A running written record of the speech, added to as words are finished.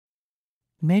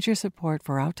Major support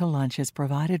for Out to Lunch is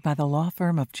provided by the law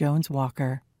firm of Jones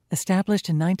Walker. Established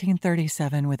in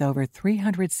 1937 with over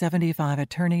 375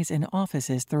 attorneys in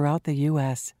offices throughout the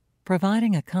U.S.,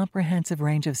 providing a comprehensive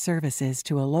range of services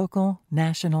to a local,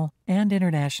 national, and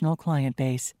international client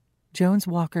base.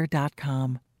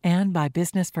 JonesWalker.com. And by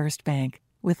Business First Bank,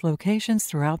 with locations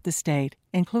throughout the state,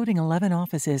 including 11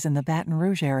 offices in the Baton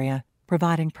Rouge area,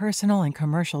 providing personal and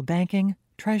commercial banking,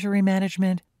 treasury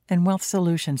management, and wealth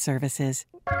solution services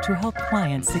to help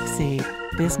clients succeed.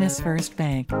 Business First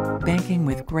Bank, banking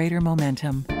with greater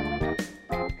momentum.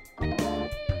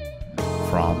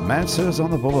 From Mansur's on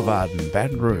the Boulevard in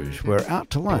Baton Rouge, we're out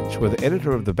to lunch with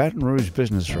editor of the Baton Rouge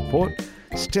Business Report,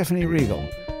 Stephanie Riegel.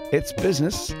 It's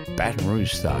business Baton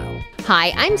Rouge style.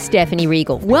 Hi, I'm Stephanie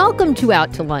Riegel. Welcome to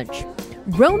Out to Lunch.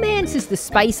 Romance is the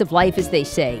spice of life, as they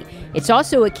say. It's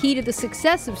also a key to the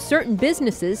success of certain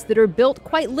businesses that are built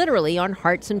quite literally on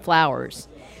hearts and flowers.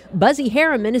 Buzzy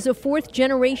Harriman is a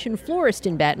fourth-generation florist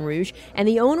in Baton Rouge and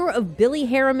the owner of Billy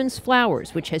Harriman's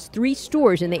Flowers, which has 3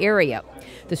 stores in the area.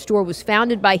 The store was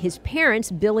founded by his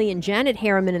parents, Billy and Janet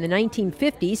Harriman, in the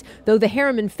 1950s, though the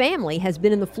Harriman family has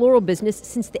been in the floral business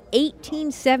since the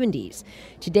 1870s.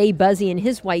 Today, Buzzy and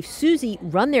his wife, Susie,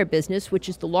 run their business, which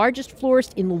is the largest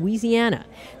florist in Louisiana.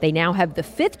 They now have the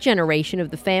 5th generation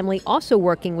of the family also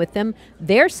working with them,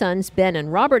 their sons, Ben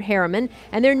and Robert Harriman,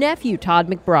 and their nephew, Todd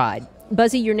McBride.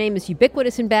 Buzzy, your name is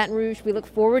ubiquitous in Baton Rouge. We look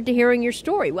forward to hearing your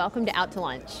story. Welcome to Out to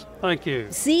Lunch. Thank you.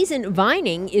 Season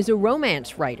Vining is a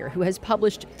romance writer who has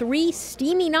published 3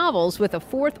 steamy novels with a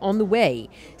 4th on the way.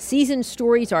 Season's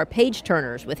stories are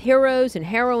page-turners with heroes and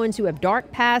heroines who have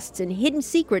dark pasts and hidden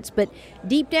secrets, but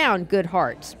deep down, good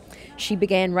hearts. She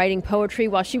began writing poetry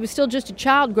while she was still just a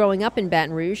child growing up in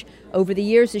Baton Rouge. Over the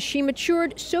years, as she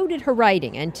matured, so did her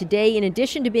writing. And today, in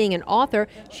addition to being an author,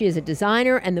 she is a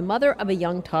designer and the mother of a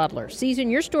young toddler. Season,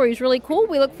 your story is really cool.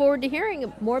 We look forward to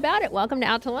hearing more about it. Welcome to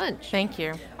Out to Lunch. Thank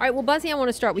you. All right, well, Buzzy, I want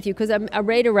to start with you because I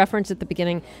made a reference at the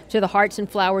beginning to the hearts and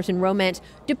flowers and romance.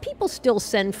 Do people still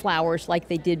send flowers like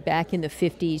they did back in the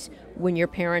 50s when your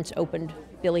parents opened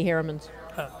Billy Harriman's?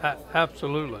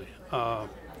 Absolutely.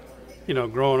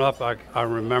 Growing up, I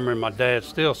remember my dad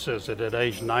still says it at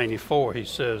age 94. He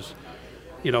says,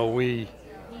 we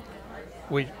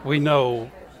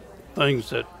know things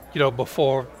that,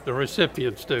 before the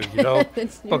recipients do,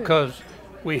 because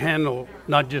we handle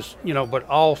not just, but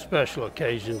all special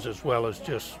occasions as well as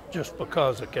just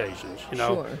because occasions,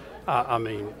 Sure. I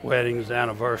mean, weddings,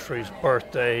 anniversaries,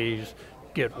 birthdays,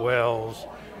 get wells,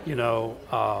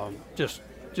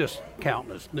 just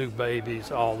countless new babies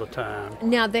all the time.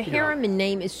 Now, the Harriman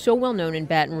name is so well known in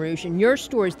Baton Rouge, and your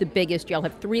store is the biggest. Y'all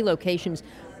have 3 locations,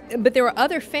 but there are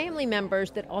other family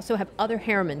members that also have other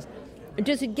Harrimans.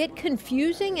 Does it get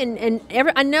confusing?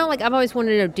 I know, I've always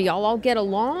wanted to know, do y'all all get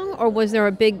along, or was there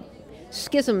a big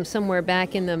schism somewhere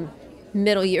back in the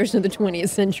middle years of the 20th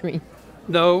century?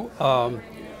 No,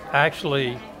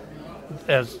 actually,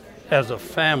 as a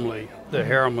family, the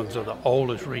Harrimans are the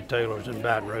oldest retailers in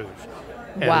Baton Rouge.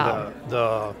 And wow.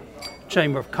 The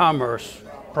Chamber of Commerce,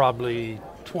 probably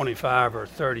 25 or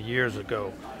 30 years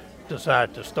ago,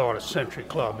 decided to start a Century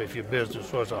Club if your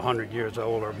business was 100 years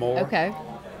old or more. Okay.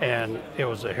 And it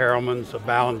was the Harrimans, the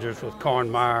Ballingers with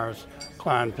Kornmeyers,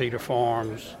 Klein Peter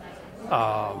Farms,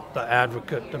 the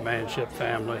Advocate, the Manship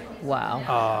family.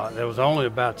 Wow. There was only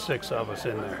about 6 of us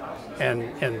in there.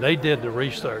 And they did the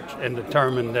research and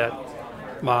determined that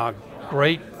my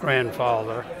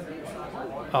great-grandfather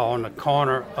on the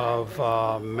corner of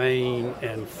Main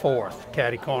and 4th,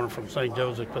 catty corner from St.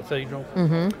 Joseph Cathedral.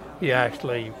 Mm-hmm. He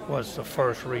actually was the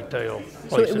first retail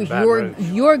place in Baton Rouge. So it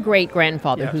was your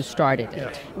great-grandfather Yes. who started it.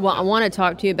 Yes. Well, I want to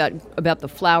talk to you about the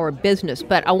flower business,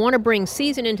 but I want to bring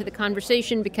Season into the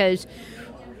conversation because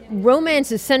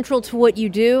romance is central to what you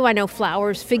do. I know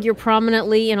flowers figure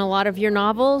prominently in a lot of your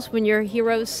novels when your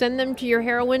heroes send them to your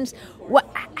heroines.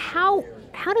 How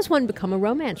does one become a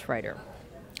romance writer?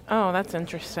 Oh, that's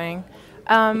interesting.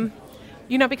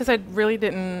 Because I really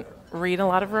didn't read a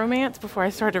lot of romance before I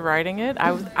started writing it.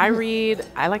 I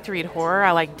like to read horror.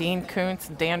 I like Dean Koontz,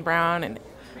 Dan Brown,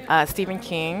 and Stephen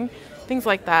King, things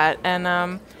like that. And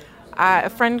a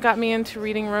friend got me into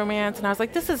reading romance, and I was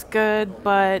like, this is good,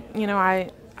 but,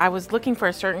 I was looking for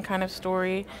a certain kind of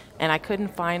story, and I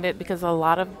couldn't find it because a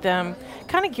lot of them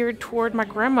kind of geared toward my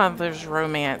grandmother's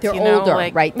romance. They're older,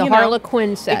 right? The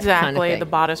Harlequin set exactly, kind of thing. The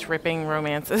bodice-ripping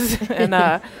romances. And,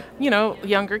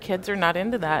 younger kids are not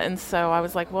into that. And so I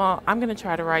was like, well, I'm going to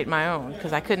try to write my own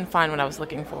because I couldn't find what I was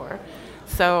looking for.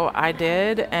 So I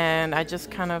did, and I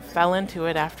just kind of fell into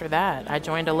it after that. I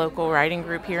joined a local writing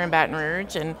group here in Baton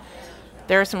Rouge, and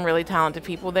there are some really talented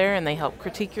people there, and they help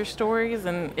critique your stories,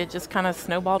 and it just kind of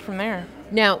snowballed from there.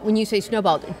 Now, when you say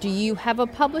snowballed, do you have a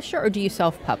publisher or do you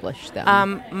self-publish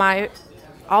them?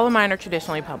 All of mine are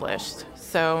traditionally published.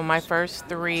 So my first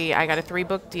 3, I got a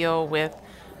 3-book deal with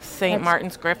St.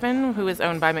 Martin's Griffin, who is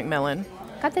owned by Macmillan.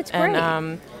 God, that's great.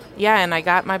 And I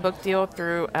got my book deal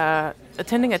through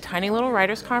attending a tiny little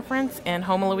writers conference in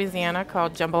Houma, Louisiana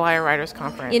called Jambalaya Writers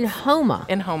Conference. In Houma?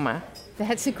 In Houma.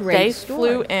 That's a great They story.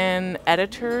 flew in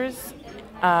editors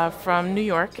from New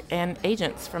York and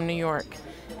agents from New York,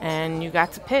 and you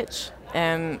got to pitch.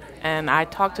 And I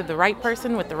talked to the right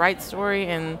person with the right story,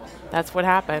 and that's what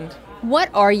happened.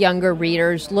 What are younger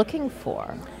readers looking for?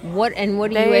 What are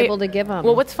you able to give them?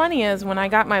 Well, what's funny is when I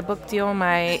got my book deal,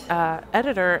 my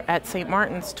editor at St.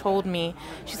 Martin's told me,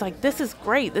 she's like, "This is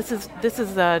great. This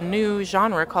is a new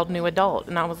genre called new adult,"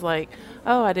 and I was like,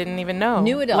 "Oh, I didn't even know."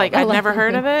 New adult. Like I'd never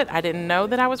heard of it. I didn't know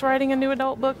that I was writing a new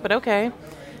adult book, but okay.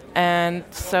 And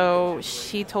so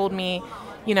she told me,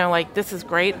 like, this is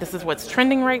great. This is what's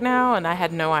trending right now, and I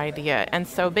had no idea. And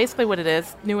so basically, what it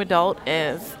is, new adult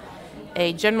is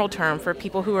a general term for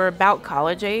people who are about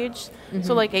college age,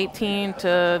 so like 18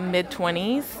 to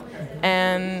mid-20s,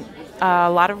 and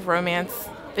a lot of romance.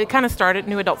 It kind of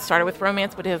new adult started with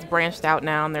romance, but it has branched out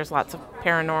now, and there's lots of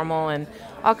paranormal and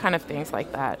all kind of things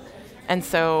like that. And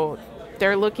so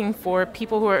they're looking for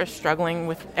people who are struggling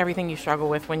with everything you struggle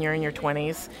with when you're in your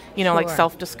 20s, like Sure.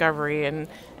 self-discovery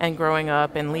and growing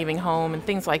up and leaving home and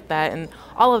things like that, and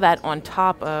all of that on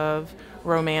top of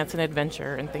romance and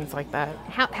adventure and things like that.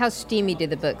 How steamy do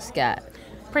the books get?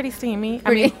 Pretty steamy.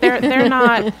 I mean, they're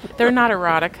not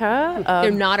erotica. They're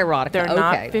not erotica. They're okay.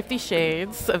 not 50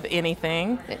 Shades of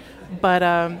anything, but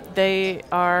they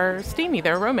are steamy.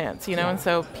 They're romance, and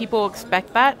so people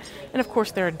expect that. And of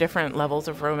course, there are different levels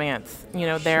of romance.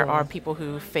 There are people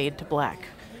who fade to black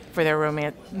for their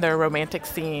romantic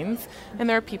scenes, and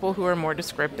there are people who are more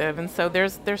descriptive. And so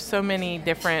there's so many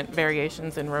different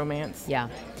variations in romance. Yeah.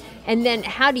 And then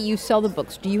how do you sell the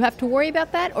books? Do you have to worry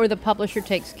about that, or the publisher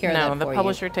takes care of that for you? No, the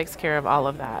publisher takes care of all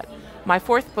of that. My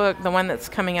 4th book, the one that's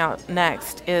coming out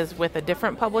next, is with a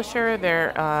different publisher.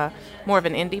 They're more of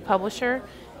an indie publisher.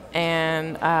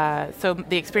 And so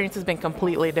the experience has been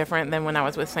completely different than when I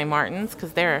was with St. Martin's,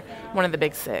 because they're one of the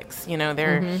big 6.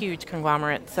 They're a huge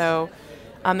conglomerate. So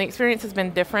the experience has been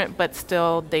different, but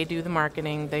still they do the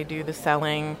marketing, they do the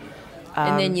selling.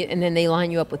 And then they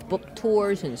line you up with book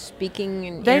tours and speaking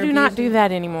and They do not interviews? do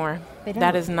that anymore. They don't?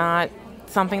 That is not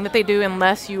something that they do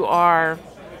unless you are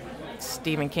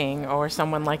Stephen King or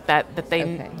someone like that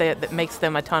that makes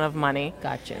them a ton of money.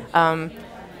 Gotcha.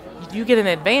 You get an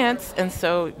advance, and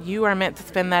so you are meant to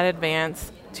spend that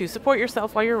advance to support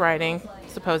yourself while you're writing,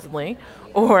 supposedly,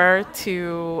 or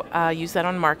to use that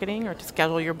on marketing or to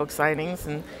schedule your book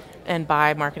signings and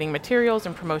buy marketing materials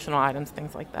and promotional items,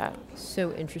 things like that.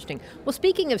 So interesting. Well,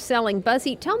 speaking of selling,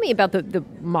 Buzzy, tell me about the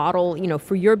model,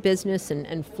 for your business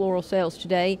and floral sales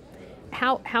today.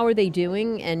 How are they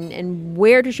doing, and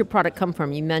where does your product come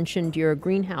from? You mentioned your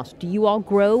greenhouse. Do you all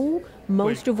grow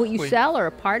most of what you sell, or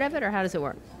a part of it, or how does it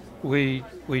work? We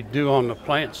do on the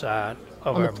plant side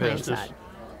of On the our plant business.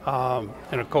 side.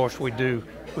 And of course we do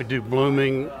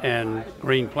blooming and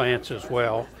green plants as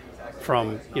well,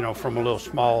 from a little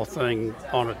small thing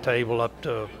on a table up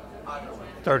to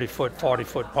 30-foot,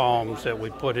 40-foot palms that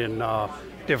we put in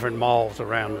different malls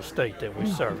around the state that we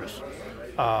service.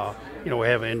 We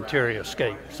have an interior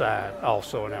scape side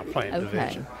also in our plant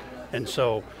division. And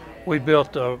so we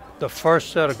built the first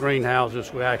set of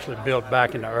greenhouses we actually built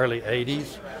back in the early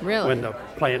 80s. Really? When the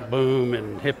plant boom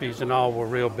and hippies and all were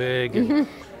real big.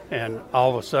 And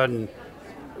all of a sudden,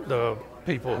 the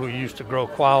people who used to grow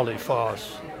quality for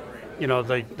us,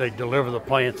 they deliver the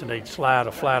plants and they'd slide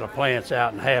a flat of plants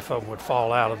out, and half of them would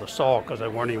fall out of the soil because they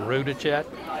weren't even rooted yet.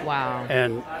 Wow.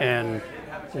 And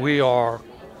we are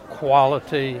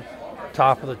quality,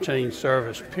 top of the chain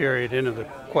service, period, into the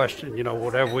question,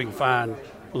 whatever we can find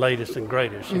latest and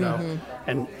greatest,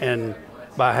 And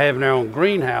by having our own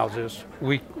greenhouses,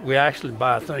 we actually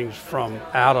buy things from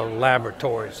out of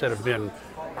laboratories that have been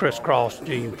crisscrossed,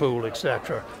 gene pool,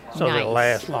 etc., so Nice. they'll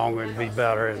last longer and be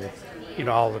better, and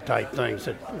all the type things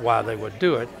that why they would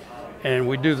do it. And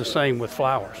we do the same with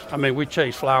flowers. I mean, we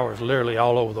chase flowers literally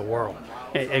all over the world.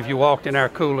 If you walked in our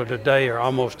cooler today or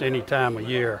almost any time of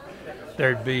year,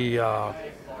 there'd be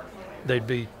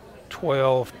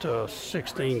 12 to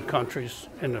 16 countries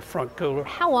in the front cooler.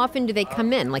 How often do they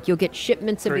come in? Like, you'll get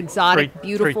shipments of exotic,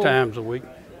 beautiful... 3 times a week.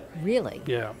 Really?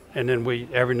 Yeah, and then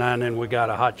every now and then we got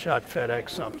a hot shot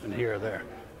FedEx something here or there,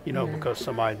 because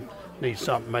somebody need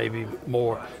something maybe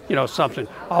more, something.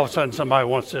 All of a sudden somebody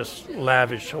wants this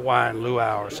lavish Hawaiian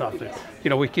luau or something.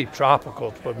 We keep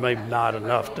tropicals, but maybe not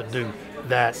enough to do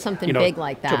that. Something big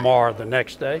like that. Tomorrow, the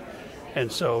next day.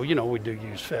 And so, we do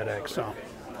use FedEx some.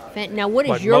 Now, what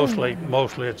is but your...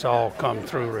 mostly it's all come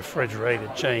through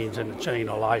refrigerated chains in the chain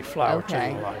of life, flower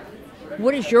chain of life.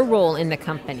 What is your role in the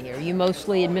company? Are you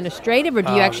mostly administrative, or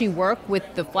do you actually work with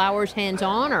the flowers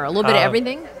hands-on, or a little bit of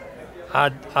everything?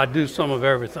 I do some of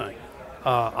everything.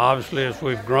 Obviously, as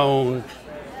we've grown,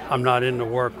 I'm not in the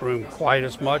workroom quite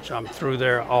as much. I'm through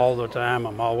there all the time.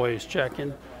 I'm always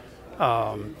checking.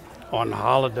 On the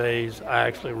holidays, I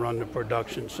actually run the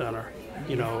production center,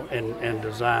 and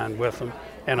design with them.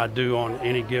 And I do on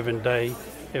any given day,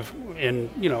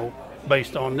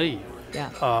 based on need. Yeah.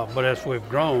 But as we've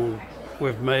grown,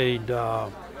 we've made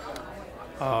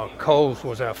Coles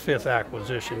was our 5th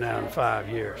acquisition now in 5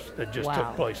 years. That just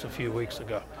took place a few weeks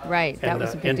ago. Right, that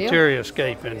was a big deal.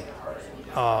 Interior-scaping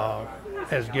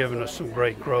has given us some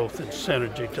great growth and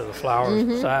synergy to the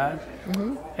flowers side.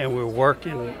 Mm-hmm. And we're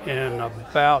working in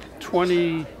about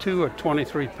 22 or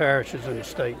 23 parishes in the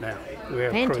state now. We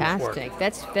have fantastic.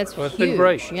 That's so it's huge. Been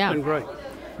great. Yeah. It's been great.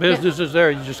 Business is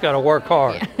there. You just got to work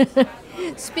hard. Yeah.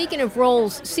 Speaking of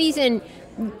roles, Susan,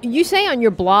 you say on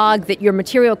your blog that your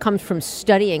material comes from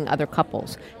studying other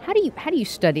couples. How do you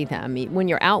study them? I mean, when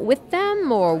you're out with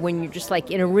them, or when you're just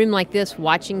like in a room like this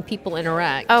watching people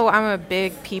interact? Oh, I'm a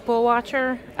big people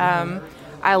watcher.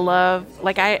 I love,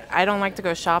 I don't like to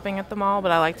go shopping at the mall,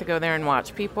 but I like to go there and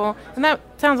watch people. And that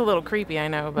sounds a little creepy, I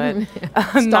know, but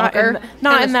not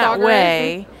in that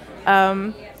way.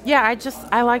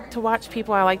 I like to watch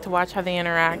people. I like to watch how they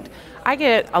interact. I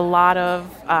get a lot of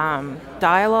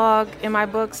dialogue in my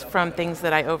books from things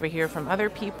that I overhear from other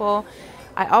people.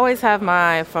 I always have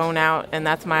my phone out, and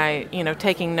that's my,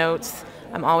 taking notes.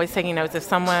 I'm always taking notes. If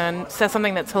someone says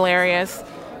something that's hilarious,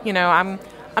 I'm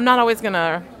not always going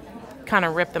to kind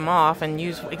of rip them off and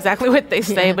use exactly what they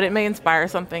say, but it may inspire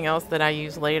something else that I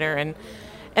use later.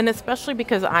 And especially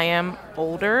because I am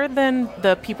older than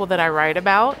the people that I write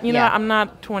about. I'm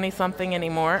not 20-something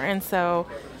anymore, and so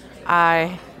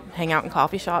I hang out in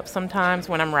coffee shops sometimes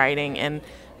when I'm writing, and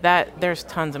that there's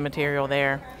tons of material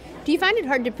there. Do you find it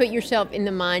hard to put yourself in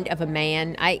the mind of a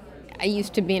man? I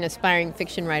used to be an aspiring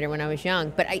fiction writer when I was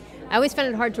young, but I always found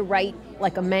it hard to write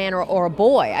like a man or a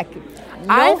boy. I could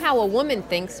know how a woman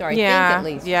thinks, or I think at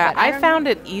least. Yeah, I found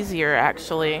it easier,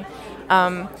 actually.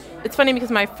 It's funny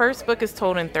because my first book is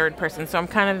told in third person, so I'm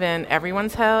kind of in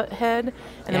everyone's head. And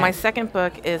then my second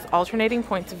book is alternating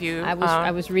points of view.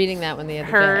 I was reading that one the other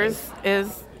day. Hers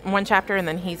is one chapter, and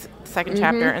then he's second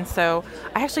chapter. And so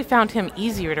I actually found him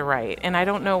easier to write, and I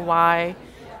don't know why.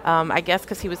 I guess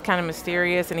because he was kind of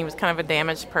mysterious and he was kind of a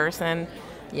damaged person.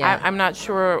 Yeah. I'm not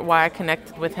sure why I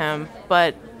connected with him,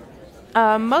 but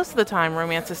most of the time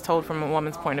romance is told from a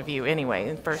woman's point of view anyway,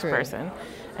 in first person.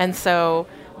 And so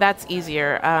that's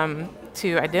easier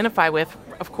to identify with,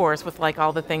 of course, with like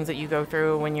all the things that you go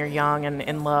through when you're young and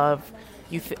in love,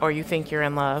 or you think you're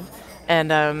in love.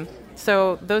 And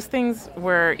so those things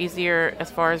were easier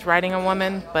as far as writing a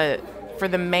woman, but for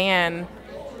the man,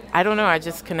 I don't know, I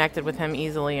just connected with him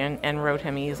easily and wrote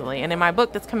him easily. And in my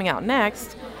book that's coming out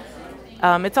next,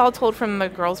 it's all told from the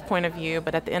girl's point of view,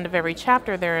 but at the end of every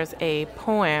chapter there is a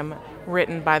poem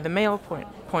written by the male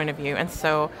point of view. And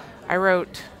so I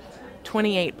wrote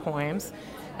 28 poems,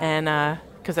 and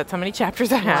because that's how many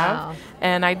chapters I have. Wow.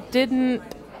 And I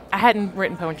hadn't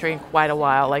written poetry in quite a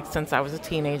while, like since I was a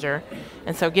teenager.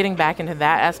 And so getting back into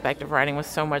that aspect of writing was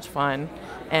so much fun,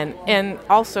 and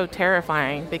also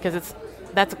terrifying, because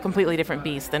that's a completely different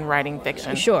beast than writing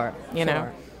fiction. Sure. You know,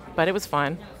 but it was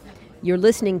fun. You're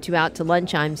listening to Out to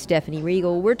Lunch. I'm Stephanie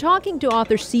Riegel. We're talking to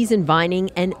author Susan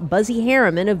Vining and Buzzy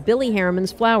Harriman of Billy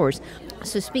Harriman's Flowers.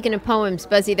 So speaking of poems,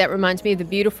 Buzzy, that reminds me of the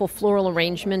beautiful floral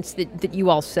arrangements that you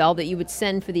all sell, that you would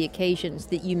send for the occasions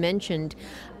that you mentioned.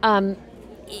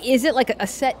 Is it like a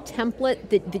set template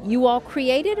that you all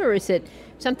created, or is it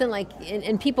something like,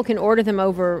 and people can order them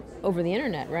over the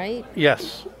internet, right?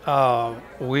 Yes.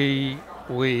 We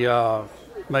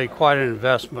made quite an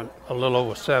investment a little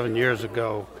over 7 years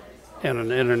ago in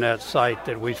an internet site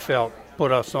that we felt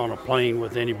put us on a plane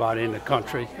with anybody in the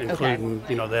country, including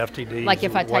the FTDs. Like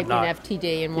if I typed in whatnot.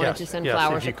 FTD and wanted to send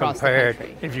flowers across the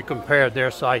country. If you compared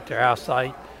their site to our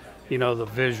site, the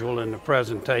visual and the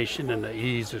presentation and the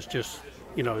ease is just,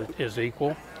 is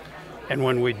equal. And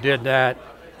when we did that,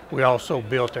 we also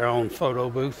built our own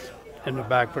photo booth in the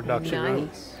back production room.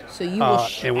 So you will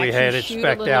and we had it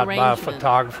spec'd out by a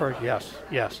photographer.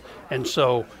 Yes. And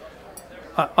so,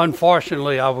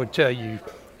 unfortunately, I would tell you,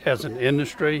 as an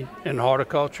industry in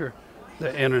horticulture,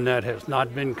 The internet has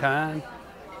not been kind.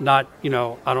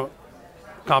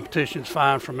 Competition's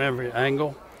fine from every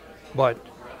angle, but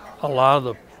a lot of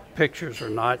the pictures are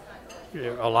not,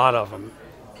 a lot of them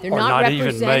They're are not not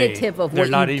even made. representative of They're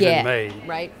what not you even get, made.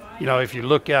 right? If you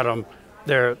look at them,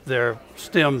 they're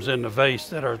stems in the vase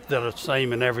that are the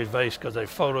same in every vase because they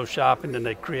Photoshop and then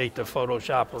they create the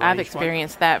Photoshop arrangement. I've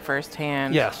experienced that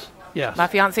firsthand. Yes. My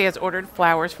fiance has ordered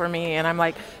flowers for me, and I'm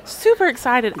like super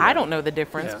excited. Yeah. I don't know the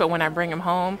difference, but when I bring them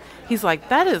home, he's like,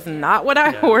 "That is not what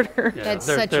I ordered." Yeah. That's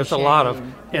such a shame. There's a lot of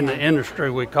in the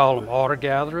industry we call them order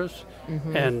gatherers,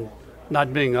 and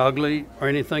not being ugly or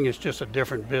anything. It's just a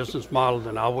different business model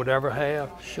than I would ever have.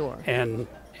 Sure.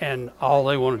 And all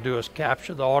they want to do is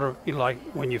capture the order. Like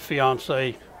when your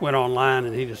fiance went online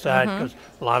and he decided, because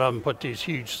a lot of them put these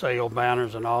huge sale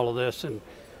banners and all of this,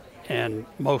 and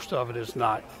most of it is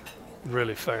not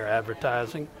really fair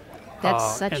advertising.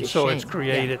 That's such a shame. And so it's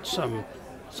created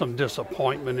some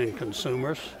disappointment in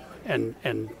consumers, and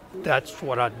that's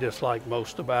what I dislike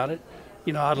most about it.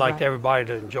 I'd like everybody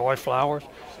to enjoy flowers.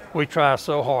 We try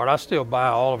so hard. I still buy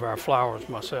all of our flowers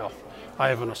myself. I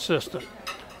have an assistant,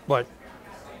 but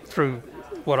through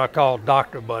what I call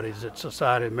doctor buddies at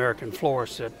Society of American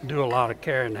Florists that do a lot of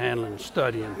care and handling and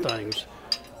studying things,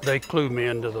 they clue me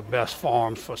into the best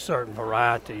farms for certain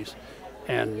varieties.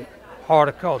 And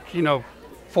horticulture,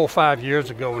 4 or 5 years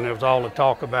ago when there was all the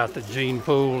talk about the gene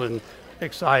pool and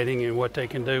exciting and what they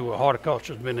can do, well,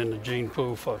 horticulture's been in the gene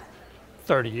pool for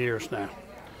 30 years now.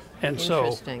 And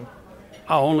so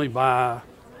I only buy,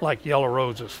 like yellow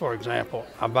roses, for example,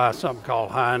 I buy something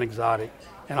called High and Exotic,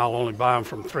 and I'll only buy them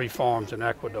from 3 farms in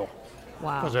Ecuador.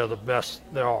 Wow. Because they're the best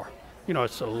there are.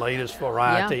 It's the latest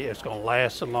variety. It's going to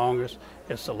last the longest.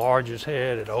 It's the largest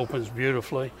head. It opens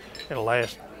beautifully. It'll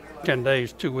last 10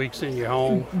 days, 2 weeks in your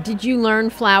home. Did you learn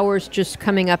flowers just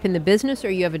coming up in the business,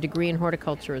 or you have a degree in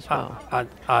horticulture as well?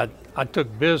 I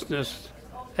took business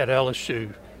at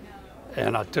LSU,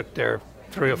 and I took there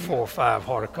 3 or 4 or 5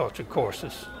 horticulture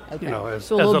courses. Okay. As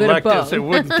so a little electives, bit it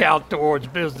wouldn't count towards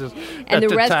business. And at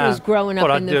the rest time, was growing up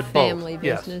in the family both.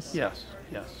 business. Yes.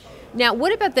 Now,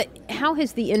 what about how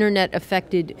has the internet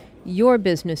affected your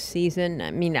business season?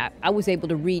 I mean, I was able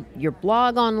to read your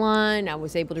blog online. I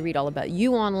was able to read all about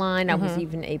you online. I was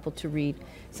even able to read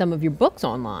some of your books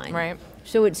online. Right.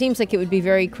 So it seems like it would be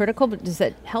very critical, but does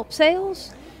that help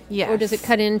sales? Yes. Or does it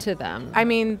cut into them? I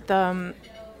mean,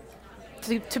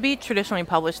 to be traditionally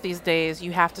published these days,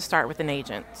 you have to start with an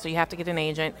agent. So you have to get an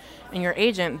agent, and your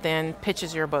agent then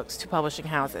pitches your books to publishing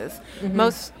houses.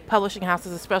 Most publishing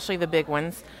houses, especially the big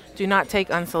ones, do not take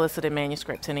unsolicited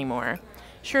manuscripts anymore.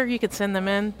 Sure, you could send them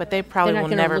in, but they probably will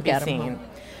never be seen.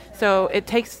 So it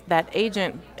takes that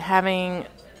agent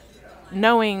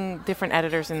knowing different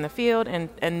editors in the field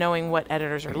and knowing what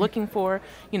editors are looking for.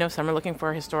 Some are looking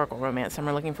for historical romance, some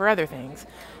are looking for other things.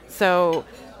 So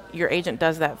your agent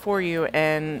does that for you.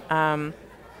 And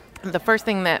the first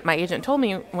thing that my agent told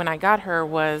me when I got her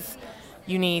was,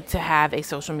 you need to have a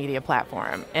social media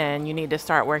platform and you need to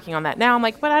start working on that now. I'm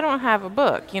like, but I don't have a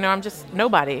book. I'm just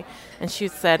nobody. And she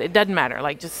said, it doesn't matter.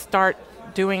 Like, just start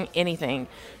doing anything.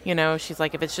 She's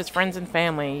like, if it's just friends and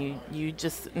family, you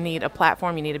just need a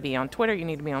platform. You need to be on Twitter. You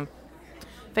need to be on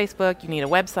Facebook. You need a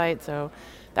website. So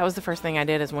that was the first thing I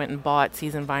did, is went and bought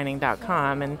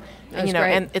seasonbinding.com, and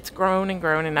and it's grown and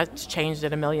grown, and I've changed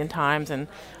it a million times. And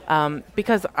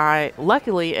because I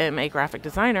luckily am a graphic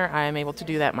designer, I am able to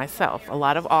do that myself. A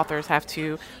lot of authors have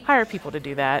to hire people to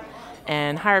do that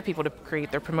and hire people to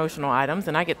create their promotional items,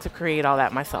 and I get to create all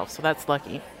that myself. So that's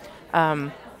lucky.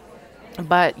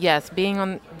 But yes, being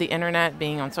on the internet,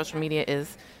 being on social media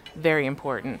is very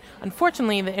important.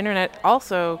 Unfortunately, the internet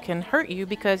also can hurt you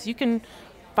because you can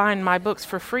find my books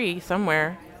for free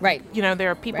somewhere. Right.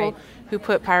 There are people who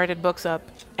put pirated books up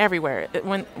everywhere.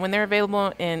 When they're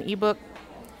available in ebook,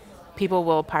 people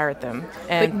will pirate them.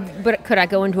 And but could I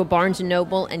go into a Barnes &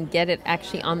 Noble and get it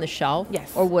actually on the shelf?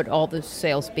 Yes. Or would all the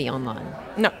sales be online?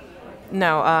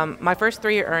 No. My first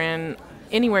 3 are in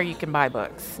anywhere you can buy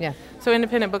books. Yeah. So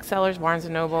independent booksellers, Barnes &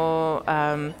 Noble,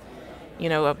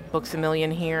 Books A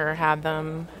Million here have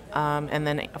them. And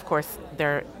then, of course,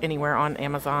 they're anywhere on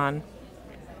Amazon.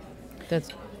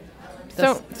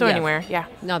 So anywhere, yeah.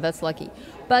 No, that's lucky.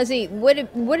 Buzzy,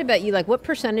 what about you? Like, what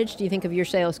percentage do you think of your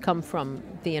sales come from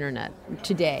the internet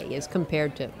today as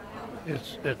compared to?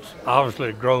 It's obviously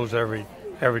it grows every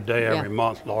day, every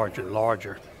month, larger and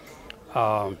larger.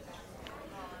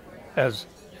 As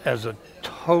a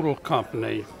total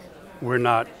company, we're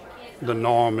not the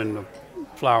norm in the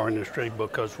flower industry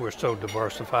because we're so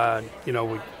diversified.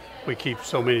 We keep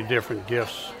so many different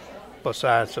gifts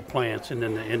besides the plants and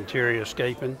then the interior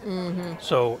scaping.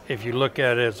 So if you look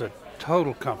at it as a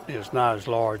total company is not as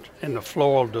large. In the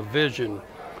floral division,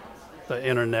 the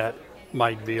internet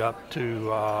might be up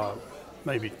to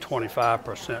maybe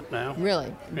 25% now.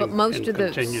 Really? But And- most and of the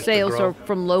continues to sales grow. are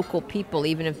from local people,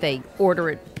 even if they order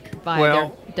it via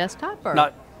Well, their desktop? Or?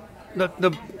 Not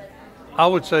the I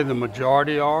would say the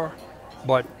majority are,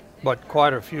 but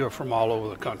quite a few are from all over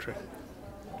the country.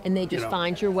 And they just know.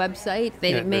 find your website?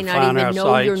 They Yeah, may they not find even our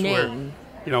know your sites. name.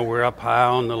 We're up high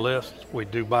on the list. We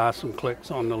do buy some clicks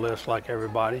on the list like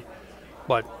everybody,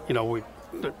 but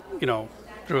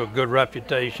through a good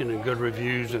reputation and good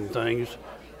reviews and things,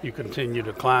 you continue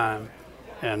to climb,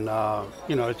 and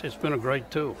it's been a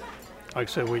great tool. Like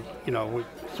I said,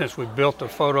 since we built the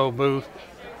photo booth,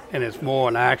 and it's more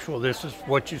an actual. This is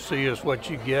what you see is what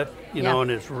you get, Yeah.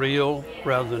 and it's real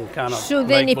rather than kind of. So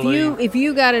then make-believe. if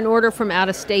you got an order from out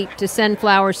of state to send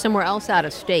flowers somewhere else out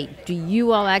of state, do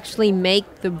you all actually make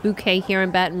the bouquet here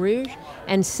in Baton Rouge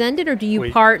and send it, or do you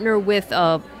We- partner with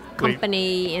a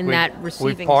company in that we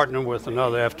receiving partner with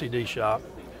another FTD shop.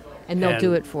 and they'll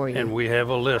do it for you? And we have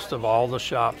a list of all the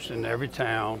shops in every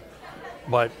town,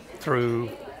 but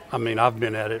I've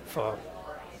been at it for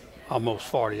almost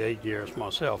 48 years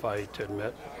myself, I hate to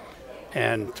admit.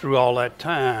 And through all that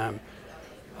time,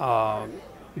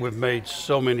 we've made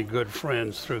so many good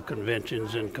friends through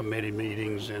conventions and committee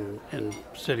meetings and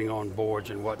sitting on boards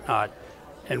and whatnot.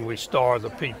 And we star the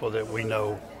people that we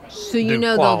know. So you do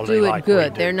know they'll quality do it like we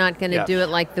good. do. They're not going to Yes. do it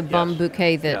like the bum Yes.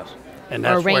 bouquet that Yes. And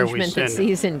that's where we arrangement that send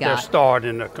Season They're got. starred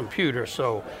in the computer,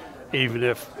 so even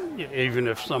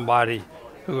if somebody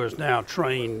who is now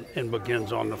trained and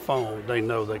begins on the phone, they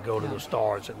know they go to the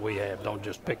stars that we have. Don't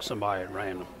just pick somebody at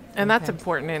random. And that's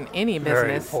important in any Very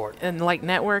business. important. And like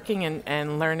networking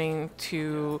and learning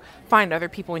to find other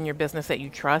people in your business that you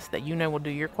trust, that you know will do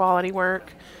your quality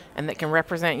work and that can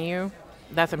represent you.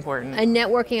 That's important. And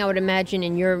networking, I would imagine,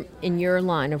 in your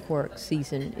line of work,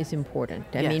 Season, is important.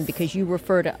 I mean, Yes. because you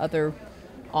refer to other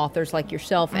authors like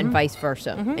yourself and vice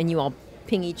versa, and you all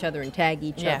ping each other and tag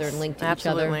each other and link to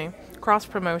absolutely. each other. Cross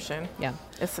promotion. Yeah.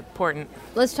 It's important.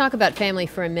 Let's talk about family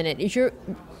for a minute. Is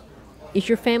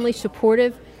your family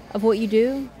supportive of what you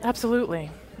do? Absolutely.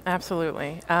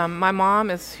 Absolutely. My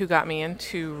mom is who got me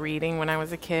into reading when I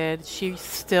was a kid. She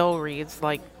still reads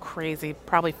like crazy,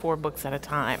 probably 4 books at a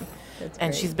time. That's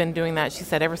And great. she's been doing that, she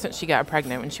said, ever since she got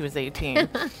pregnant when she was 18.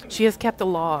 She has kept a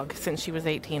log since she was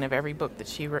 18 of every book that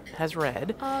she has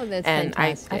read. Oh, that's and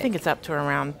I fantastic. think it's up to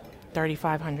around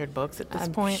 3,500 books at this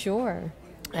I'm point. sure.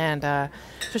 And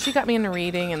so she got me into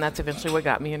reading, and that's eventually what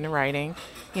got me into writing,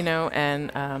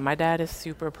 and my dad is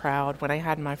super proud. When I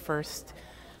had my first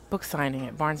book signing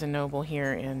at Barnes & Noble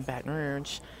here in Baton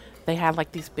Rouge, they had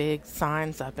like these big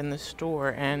signs up in the store,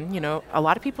 and, a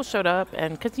lot of people showed up,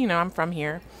 and because, I'm from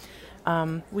here,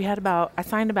 I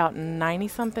signed about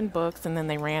 90-something books, and then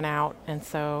they ran out, and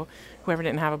so whoever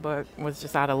didn't have a book was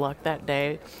just out of luck that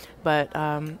day. But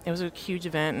it was a huge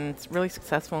event, and it's really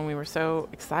successful, and we were so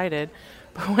excited.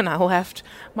 But when I left,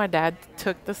 my dad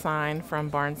took the sign from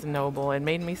Barnes & Noble and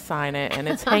made me sign it, and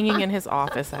it's hanging in his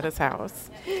office at his house.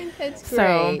 That's So,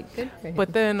 great. Good for him.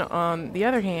 But then on the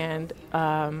other hand,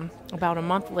 about a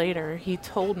month later, he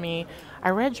told me, I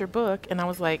read your book, and I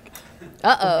was like,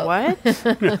 Uh-oh. what?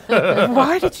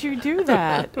 Why did you do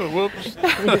that? Whoops.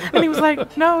 And he was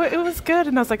like, no, it was good.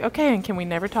 And I was like, okay, and can we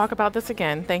never talk about this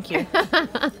again? Thank you.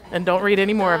 And don't read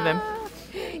any more of them.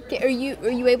 Are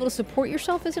you able to support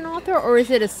yourself as an author, or is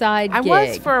it a side I gig?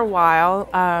 was for a while.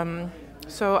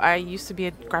 So I used to be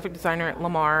a graphic designer at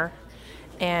Lamar,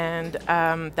 and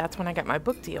that's when I got my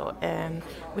book deal. And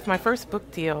with my first book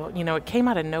deal, it came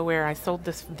out of nowhere. I sold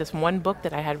this one book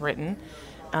that I had written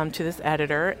to this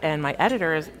editor, and my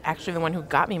editor is actually the one who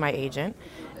got me my agent.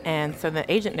 And so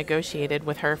the agent negotiated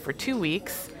with her for 2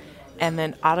 weeks, and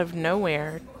then out of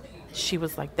nowhere, she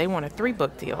was like, they want a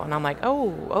 3-book deal. And I'm like,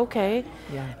 oh, okay.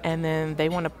 Yeah. And then they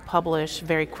want to publish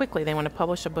very quickly. They want to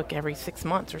publish a book every 6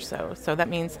 months or so. So that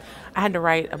means I had to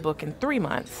write a book in 3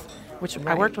 months, which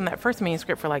I worked on that first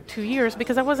manuscript for like 2 years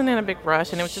because I wasn't in a big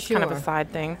rush, and it was just kind of a Sure. side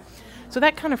thing. So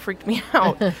that kind of freaked me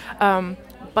out.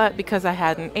 But because I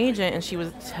had an agent and she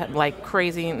had like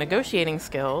crazy negotiating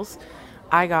skills,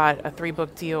 I got a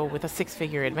 3-book deal with a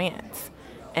 6-figure advance.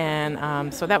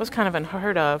 And so that was kind of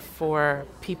unheard of for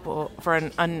people, for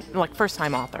like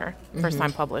first-time author,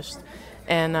 first-time published.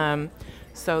 And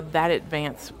so that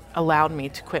advance allowed me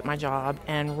to quit my job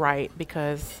and write,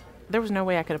 because there was no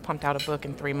way I could have pumped out a book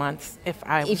in 3 months if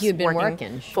I was you'd been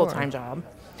working, sure. full-time job.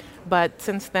 But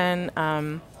since then,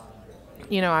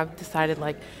 I've decided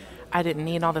like I didn't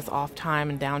need all this off time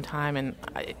and downtime, and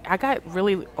I got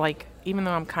really like even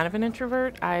though I'm kind of an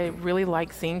introvert, I really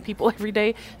like seeing people every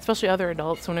day, especially other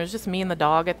adults. When it was just me and the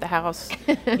dog at the house,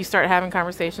 you start having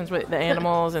conversations with the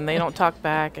animals and they don't talk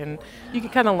back and you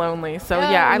get kind of lonely. So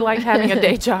yeah, I like having a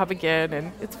day job again,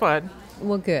 and it's fun.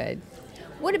 Well, good.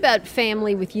 What about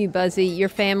family with you, Buzzy? Your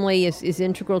family is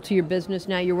integral to your business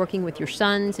now. You're working with your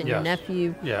sons and your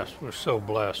nephew. Yes, we're so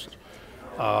blessed.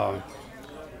 And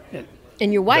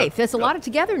your wife. There's a lot of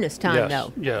togetherness time,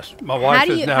 though. Yes. My wife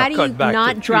is now cut back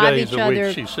not to 2 drive days each a week,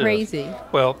 other she says. crazy?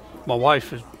 Well, my wife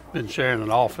has been sharing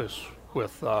an office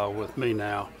with me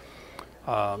now.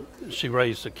 She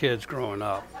raised the kids growing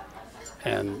up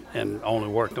and only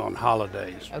worked on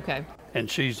holidays. Okay. And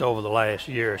she's over the last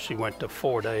year, she went to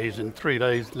 4 days and 3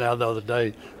 days. Now the other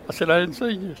day, I said, I didn't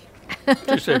see you.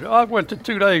 She said, I went to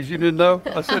 2 days, you didn't know?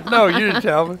 I said, no, you didn't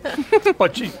tell me.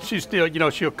 But she still,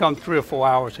 she'll come 3 or 4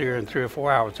 hours here and 3 or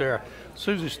 4 hours there.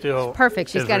 Susie still It's perfect.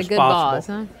 She's is got a good boss,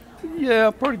 huh?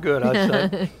 Yeah, pretty good,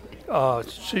 I'd say.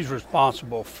 She's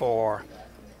responsible for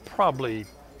probably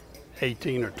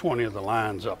 18 or 20 of the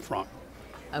lines up front.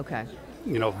 Okay.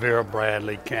 Vera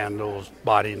Bradley, candles,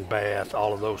 body and bath,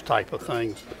 all of those type of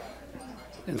things.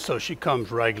 And so she comes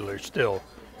regularly still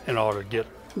in order to get,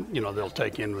 they'll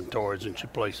take inventories and she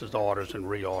places orders and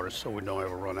reorders so we don't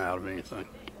ever run out of anything.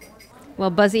 Well,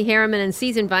 Buzzy Harriman and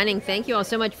Season Vining, thank you all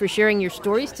so much for sharing your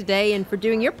stories today and for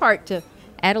doing your part to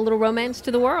add a little romance to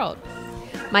the world.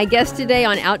 My guests today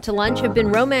on Out to Lunch have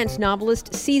been romance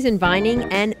novelist Season Vining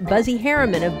and Buzzy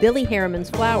Harriman of Billy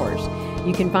Harriman's Flowers.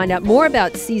 You can find out more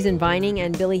about Season Vining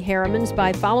and Billy Harriman's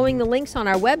by following the links on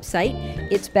our website,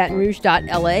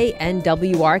 itsbatonrouge.la and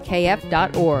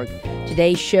wrkf.org.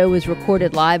 Today's show is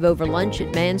recorded live over lunch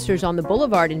at Mansur's on the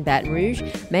Boulevard in Baton Rouge.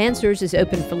 Mansur's is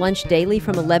open for lunch daily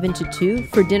from 11 to 2,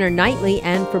 for dinner nightly,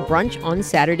 and for brunch on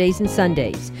Saturdays and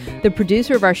Sundays. The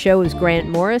producer of our show is Grant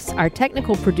Morris. Our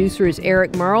technical producer is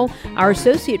Eric Merle. Our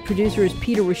associate producer is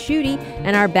Peter Raschuti.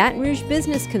 And our Baton Rouge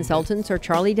business consultants are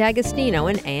Charlie D'Agostino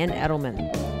and Ann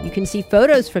Edelman. You can see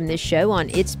photos from this show on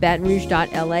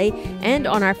itsbatonrouge.la and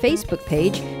on our Facebook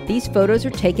page. These photos are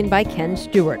taken by Ken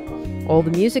Stewart. All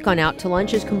the music on Out to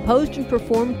Lunch is composed and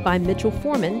performed by Mitchell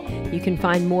Foreman. You can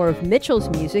find more of Mitchell's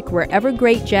music wherever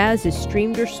great jazz is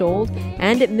streamed or sold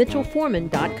and at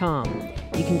mitchellforeman.com.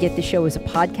 You can get the show as a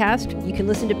podcast, you can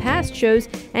listen to past shows,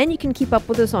 and you can keep up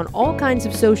with us on all kinds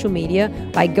of social media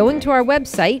by going to our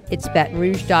website,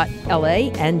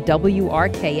 itsbatonrouge.la and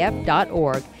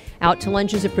wrkf.org. Out to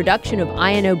Lunch is a production of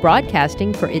INO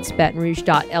Broadcasting for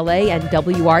itsbatonrouge.la and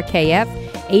WRKF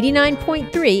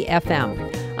 89.3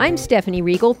 FM. I'm Stephanie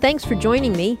Riegel. Thanks for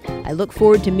joining me. I look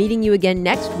forward to meeting you again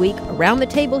next week around the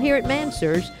table here at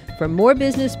Mansur's for more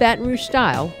business Baton Rouge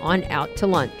style on Out to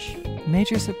Lunch.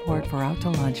 Major support for Out to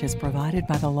Lunch is provided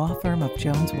by the law firm of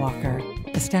Jones Walker.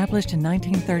 Established in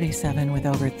 1937 with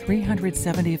over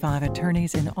 375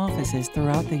 attorneys in offices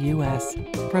throughout the U.S.,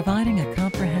 providing a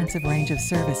comprehensive range of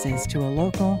services to a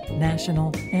local,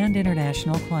 national, and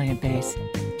international client base.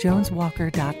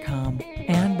 JonesWalker.com,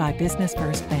 and by Business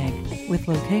First Bank, with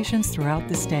locations throughout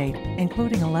the state,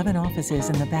 including 11 offices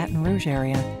in the Baton Rouge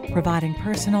area, providing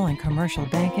personal and commercial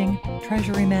banking,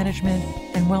 treasury management,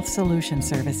 and wealth solution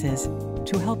services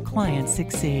to help clients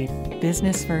succeed.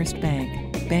 Business First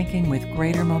Bank, banking with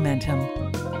greater momentum.